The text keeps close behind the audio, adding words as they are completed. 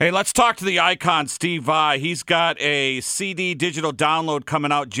Hey, let's talk to the icon, Steve Vai. He's got a CD digital download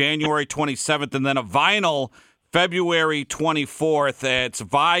coming out January 27th and then a vinyl February 24th. It's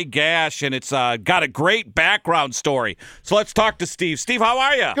Vai Gash, and it's got a great background story. So let's talk to Steve. Steve, how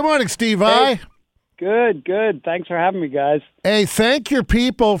are you? Good morning, Steve Vai. Hey. Good. Thanks for having me, guys. Hey, thank your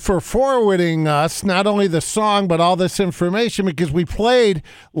people for forwarding us not only the song, but all this information, because we played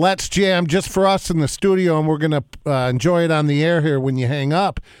Let's Jam just for us in the studio, and we're going to enjoy it on the air here when you hang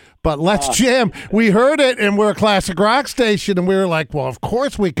up. But Let's Jam, we heard it, and we're a classic rock station, and we were like, well, of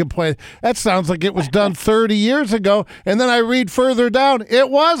course we could play. That sounds like it was done 30 years ago. And then I read further down,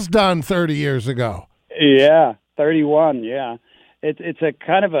 it was done 30 years ago. Yeah, 31, yeah. It's a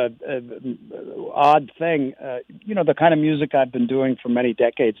kind of a odd thing. The kind of music I've been doing for many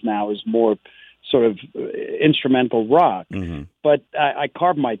decades now is more sort of instrumental rock. Mm-hmm. But I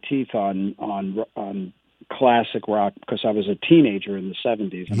carved my teeth on classic rock because I was a teenager in the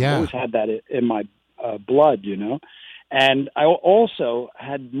 70s. And I always had that in my blood, And I also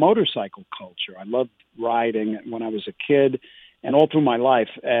had motorcycle culture. I loved riding when I was a kid and all through my life.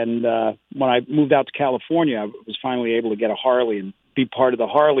 And when I moved out to California, I was finally able to get a Harley and be part of the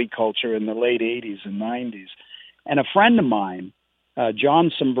Harley culture in the late 80s and 90s. And a friend of mine,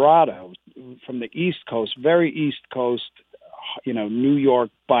 John Sombrato, from the East Coast, very East Coast, New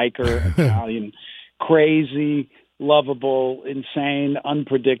York biker, Italian, crazy, lovable, insane,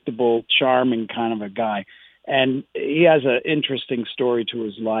 unpredictable, charming kind of a guy. And he has an interesting story to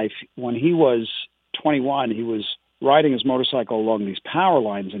his life. When he was 21, he was riding his motorcycle along these power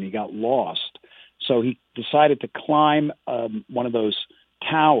lines and he got lost. So he decided to climb one of those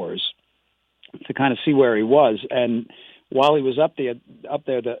towers to kind of see where he was. And while he was up there,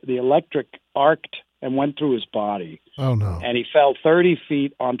 the electric arced and went through his body. Oh, no. And he fell 30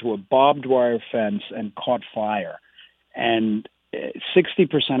 feet onto a barbed wire fence and caught fire. And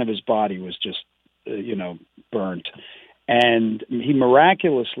 60% of his body was just, burnt. And he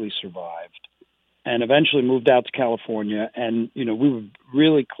miraculously survived and eventually moved out to California. And, we were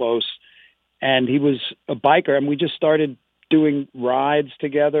really close. And he was a biker, and we just started doing rides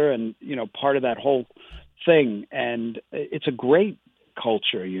together and, part of that whole thing. And it's a great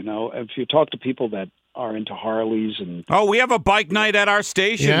culture, If you talk to people that are into Harleys and... Oh, we have a bike night at our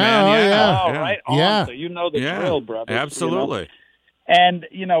station, man. Yeah. Oh, right on. Yeah. So the drill, brother. Absolutely. And,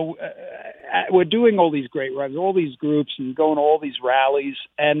 we're doing all these great rides, all these groups and going to all these rallies.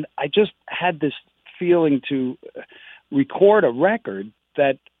 And I just had this feeling to record a record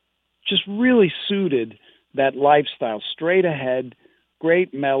that just really suited that lifestyle. Straight ahead,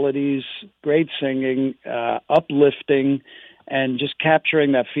 great melodies, great singing, uplifting, and just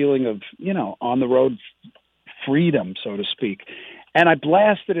capturing that feeling of, on the road freedom, so to speak. And I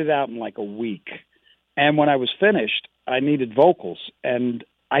blasted it out in like a week. And when I was finished, I needed vocals, and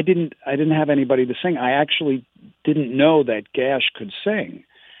I didn't have anybody to sing. I actually didn't know that Gash could sing.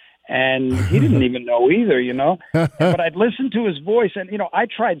 And he didn't even know either, But I'd listened to his voice, and, I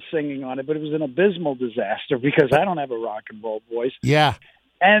tried singing on it, but it was an abysmal disaster because I don't have a rock and roll voice. Yeah.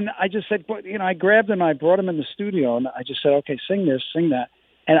 And I just said, I grabbed him, I brought him in the studio, and I just said, okay, sing this, sing that.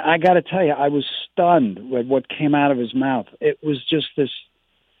 And I got to tell you, I was stunned with what came out of his mouth. It was just this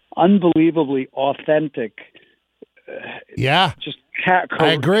unbelievably authentic, just I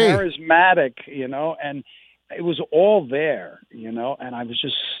agree. charismatic, and it was all there, and I was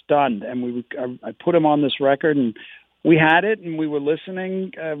just stunned. And I put him on this record, and we had it, and we were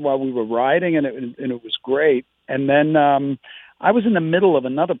listening while we were riding, and it was great. And then I was in the middle of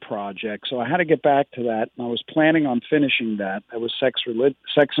another project, so I had to get back to that, and I was planning on finishing that. It was Sex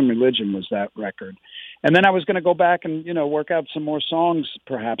and Religion was that record. And then I was going to go back and, work out some more songs,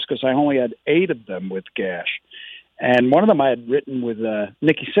 perhaps, because I only had 8 of them with Gash. And one of them I had written with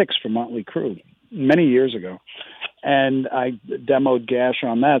Nikki Sixx from Motley Crue many years ago. And I demoed Gash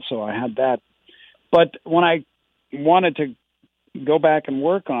on that, so I had that. But when I wanted to go back and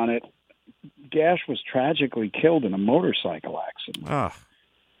work on it, Gash was tragically killed in a motorcycle accident. Oh.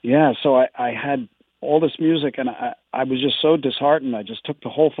 Yeah, so I had all this music, and I was just so disheartened. I just took the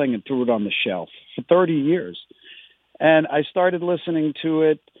whole thing and threw it on the shelf for 30 years. And I started listening to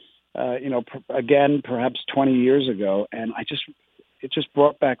it, again, perhaps 20 years ago, and it just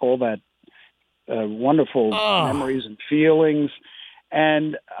brought back all that wonderful memories and feelings.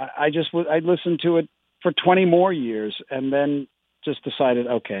 And I listened to it for 20 more years, and then just decided,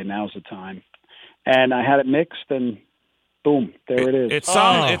 okay, now's the time. And I had it mixed, and boom, there it is. It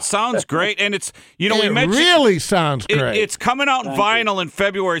sounds great, and it's we mentioned really sounds great. It's coming out in vinyl in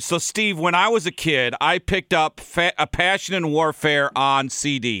February. So, Steve, when I was a kid, I picked up A Passion in Warfare on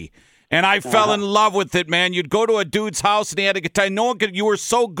CD, And I fell in love with it, man. You'd go to a dude's house and he had a guitar. No one could. You were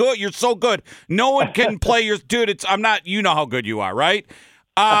so good. You're so good. No one can play your dude. I'm not. You know how good you are, right?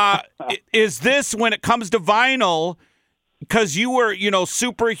 Is this when it comes to vinyl? Because you were,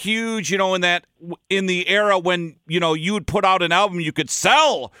 super huge, in the era when you would put out an album, you could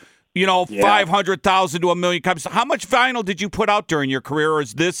sell, 500,000 to 1 million copies. How much vinyl did you put out during your career, or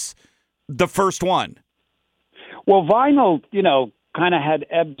is this the first one? Well, vinyl, kind of had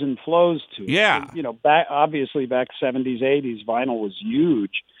ebbs and flows to it. Yeah. Back 70s, 80s, vinyl was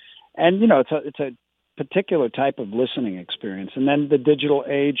huge. And, it's a particular type of listening experience. And then the digital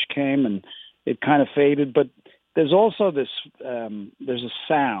age came and it kind of faded. But there's also this, there's a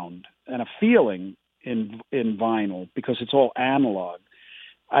sound and a feeling in vinyl because it's all analog.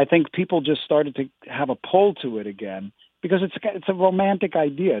 I think people just started to have a pull to it again because it's a romantic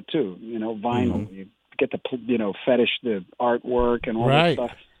idea too, vinyl. Mm-hmm. You get to fetish the artwork and all that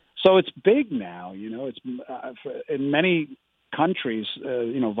stuff. So it's big now. It's in many countries.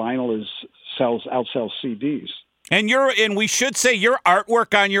 Vinyl outsells CDs. And we should say your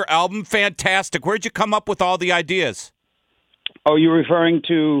artwork on your album, fantastic. Where'd you come up with all the ideas? Oh, you're referring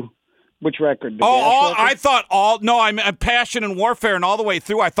to which record? I thought I'm Passion and Warfare and all the way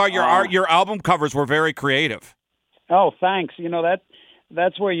through. I thought your album covers were very creative. Oh, thanks.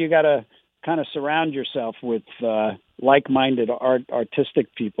 That's where you got to kind of surround yourself with like-minded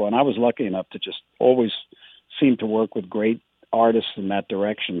artistic people. And I was lucky enough to just always seem to work with great artists in that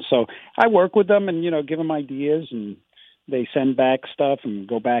direction. So I work with them and, give them ideas, and they send back stuff and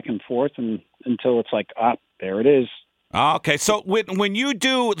go back and forth until it's like, there it is. Okay, so when you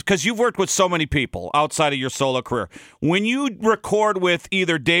do, because you've worked with so many people outside of your solo career, when you record with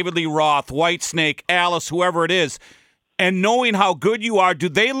either David Lee Roth, Whitesnake, Alice, whoever it is, and knowing how good you are, do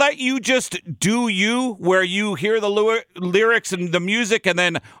they let you just do you, where you hear the lyrics and the music and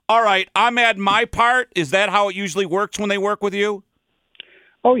then, all right, I'm adding my part? Is that how it usually works when they work with you?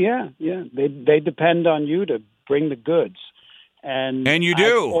 Oh, yeah. They depend on you to bring the goods. And you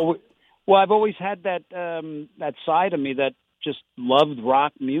do. I've always had that side of me that just loved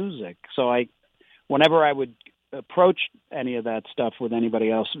rock music. So whenever I would approach any of that stuff with anybody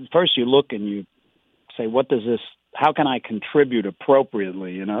else, first you look and you say, how can I contribute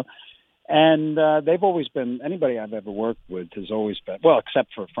appropriately, And they've always been, anybody I've ever worked with has always been, well,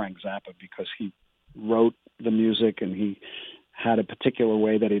 except for Frank Zappa, because he wrote the music and he had a particular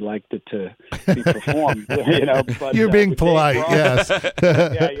way that he liked it to be performed, But, you're being polite, yes.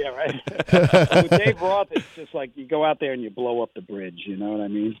 yeah, right. With Dave Roth, it's just like you go out there and you blow up the bridge, you know what I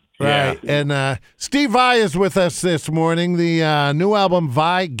mean? Right. Yeah. And Steve Vai is with us this morning. The new album,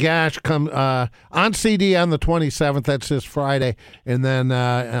 Vai Gash, comes on CD on the 27th. That's this Friday. And then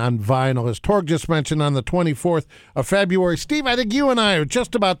on vinyl, as Torg just mentioned, on the 24th of February. Steve, I think you and I are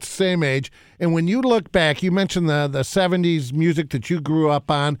just about the same age. And when you look back, you mentioned the 70s music that you grew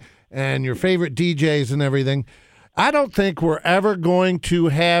up on and your favorite DJs and everything. I don't think we're ever going to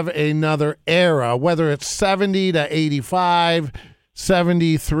have another era, whether it's 70 to 85,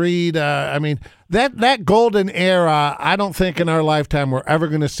 73 to, that golden era, I don't think in our lifetime we're ever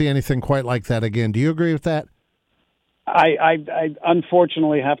going to see anything quite like that again. Do you agree with that? I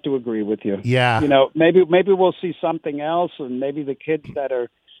unfortunately have to agree with you. Yeah. Maybe we'll see something else, and maybe the kids that are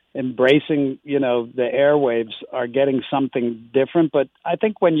embracing, the airwaves are getting something different. But I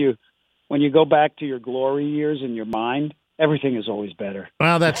think when you go back to your glory years in your mind, everything is always better.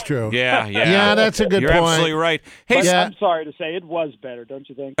 Well, that's true. Yeah. Yeah, that's a good You're point. You're absolutely right. Hey, I'm sorry to say, it was better, don't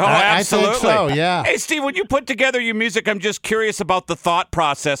you think? Oh, absolutely. I think so, yeah. Hey, Steve, when you put together your music, I'm just curious about the thought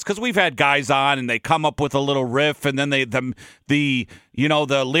process, because we've had guys on and they come up with a little riff and then the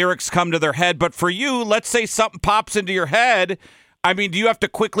lyrics come to their head. But for you, let's say something pops into your head. Do you have to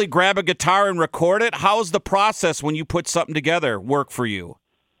quickly grab a guitar and record it? How's the process when you put something together work for you?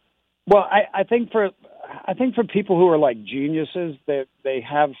 Well, I think for people who are like geniuses, they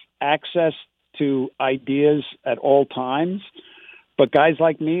have access to ideas at all times. But guys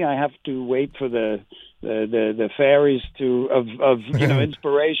like me, I have to wait for the fairies of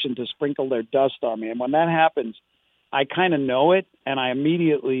inspiration to sprinkle their dust on me. And when that happens, I kind of know it, and I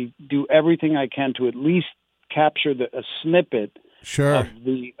immediately do everything I can to at least capture a snippet. Sure.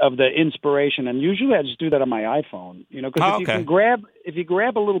 Of the inspiration, and usually I just do that on my iPhone. Because if you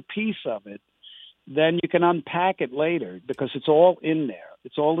grab a little piece of it, then you can unpack it later because it's all in there.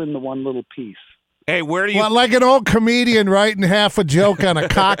 It's all in the one little piece. Hey, where do you? Well, like an old comedian writing half a joke on a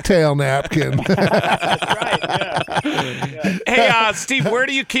cocktail napkin. That's right. Yeah. Hey, Steve, where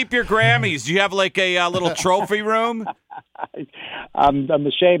do you keep your Grammys? Do you have like a little trophy room? I'm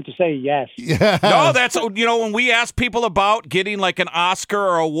ashamed to say yes. Yeah. No, that's, when we ask people about getting like an Oscar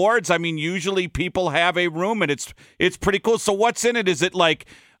or awards, I mean, usually people have a room and it's pretty cool. So what's in it? Is it like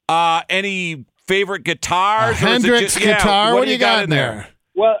any favorite guitars? Hendrix guitar? What do you got in there?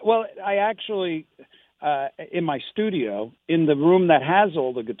 Well, I actually, in my studio, in the room that has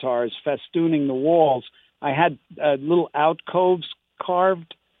all the guitars festooning the walls, I had little alcoves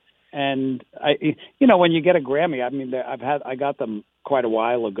carved. And when you get a Grammy, I mean, I got them quite a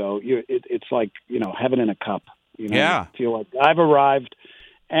while ago. It's like, heaven in a cup. Yeah. You feel like I've arrived.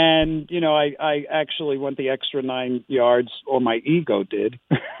 And, I actually went the extra 9 yards, or my ego did,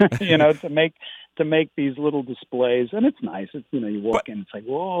 to make these little displays. And it's nice. It's, you walk in, it's like,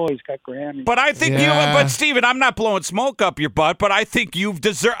 whoa, he's got Grammys. But I think but Steven, I'm not blowing smoke up your butt, but I think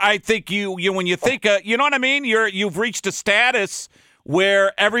I think you when you think, you know what I mean? You've reached a status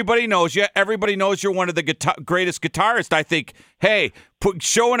where everybody knows you. Everybody knows you're one of the greatest guitarists. I think, hey,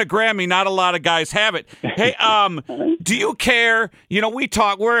 showing a Grammy, not a lot of guys have it. Hey, do you care?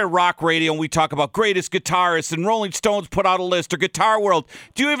 We're at rock radio and we talk about greatest guitarists, and Rolling Stones put out a list, or Guitar World.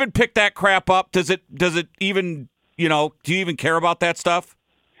 Do you even pick that crap up? Does it even, do you even care about that stuff?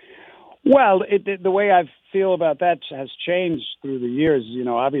 Well, the way I feel about that has changed through the years.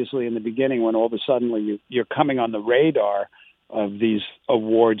 Obviously in the beginning, when all of a sudden you're coming on the radar of these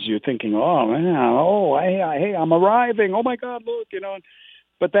awards, you're thinking, oh man, hey, I'm arriving. Oh my God, look,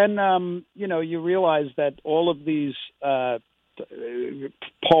 But then, you realize that all of these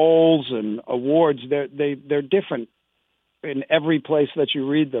polls and awards, they're different in every place that you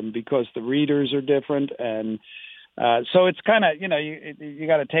read them, because the readers are different, and so it's kind of, you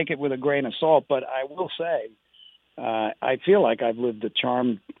got to take it with a grain of salt. But I will say, I feel like I've lived a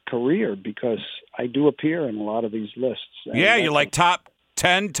charmed career because I do appear in a lot of these lists. Yeah, you're like top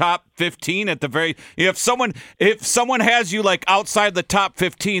 10, top 15 at the very. If someone has you like outside the top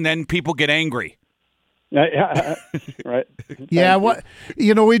 15, then people get angry. Right. Yeah,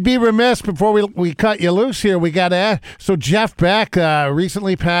 we'd be remiss before we cut you loose here. We got to ask. So Jeff Beck,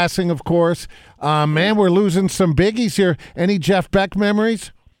 recently passing, of course. Man, we're losing some biggies here. Any Jeff Beck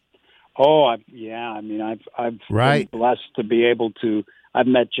memories? Oh, I've been blessed to be able to. I've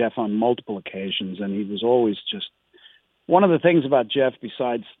met Jeff on multiple occasions, and he was always just one of the things about Jeff,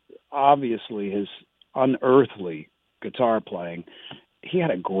 besides obviously his unearthly guitar playing. He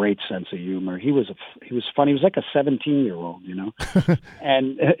had a great sense of humor. He was funny. He was like a 17-year-old,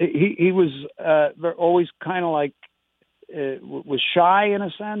 and he was always kind of like was shy in a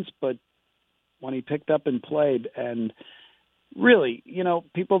sense, but when he picked up and played, and really,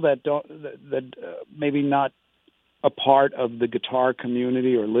 people that maybe not a part of the guitar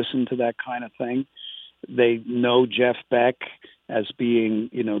community or listen to that kind of thing, they know Jeff Beck as being,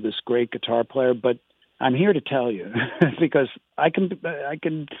 this great guitar player. But I'm here to tell you because I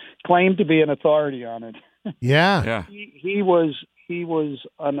can claim to be an authority on it. Yeah. He was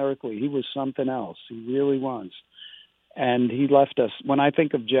unearthly. He was something else. He really was. And he left us. When I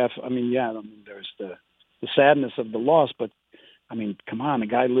think of Jeff, there's the sadness of the loss, but come on, the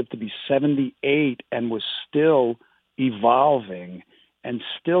guy lived to be 78 and was still evolving and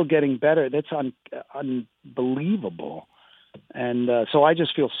still getting better. That's unbelievable. And so I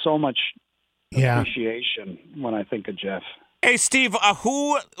just feel so much appreciation when I think of Jeff. Hey, Steve,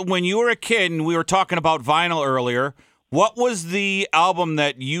 when you were a kid, and we were talking about vinyl earlier, what was the album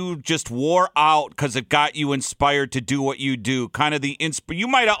that you just wore out because it got you inspired to do what you do? Kind of you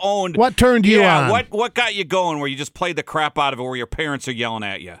might have owned. What turned you on? What got you going where you just played the crap out of it, where your parents are yelling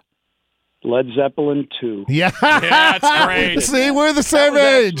at you? Led Zeppelin 2. Yeah, that's great. See, we're the same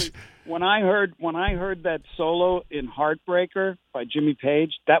age. When I heard that solo in Heartbreaker by Jimmy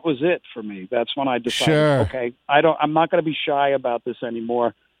Page, that was it for me. That's when I decided, okay, I'm not going to be shy about this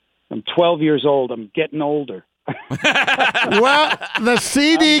anymore. I'm 12 years old. I'm getting older. Well, the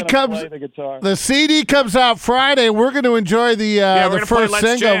CD comes out Friday. We're going to enjoy the first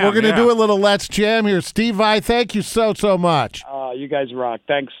single. Jam, we're going to do a little Let's Jam here. Steve Vai, thank you so much. You guys rock.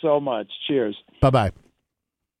 Thanks so much. Cheers. Bye-bye.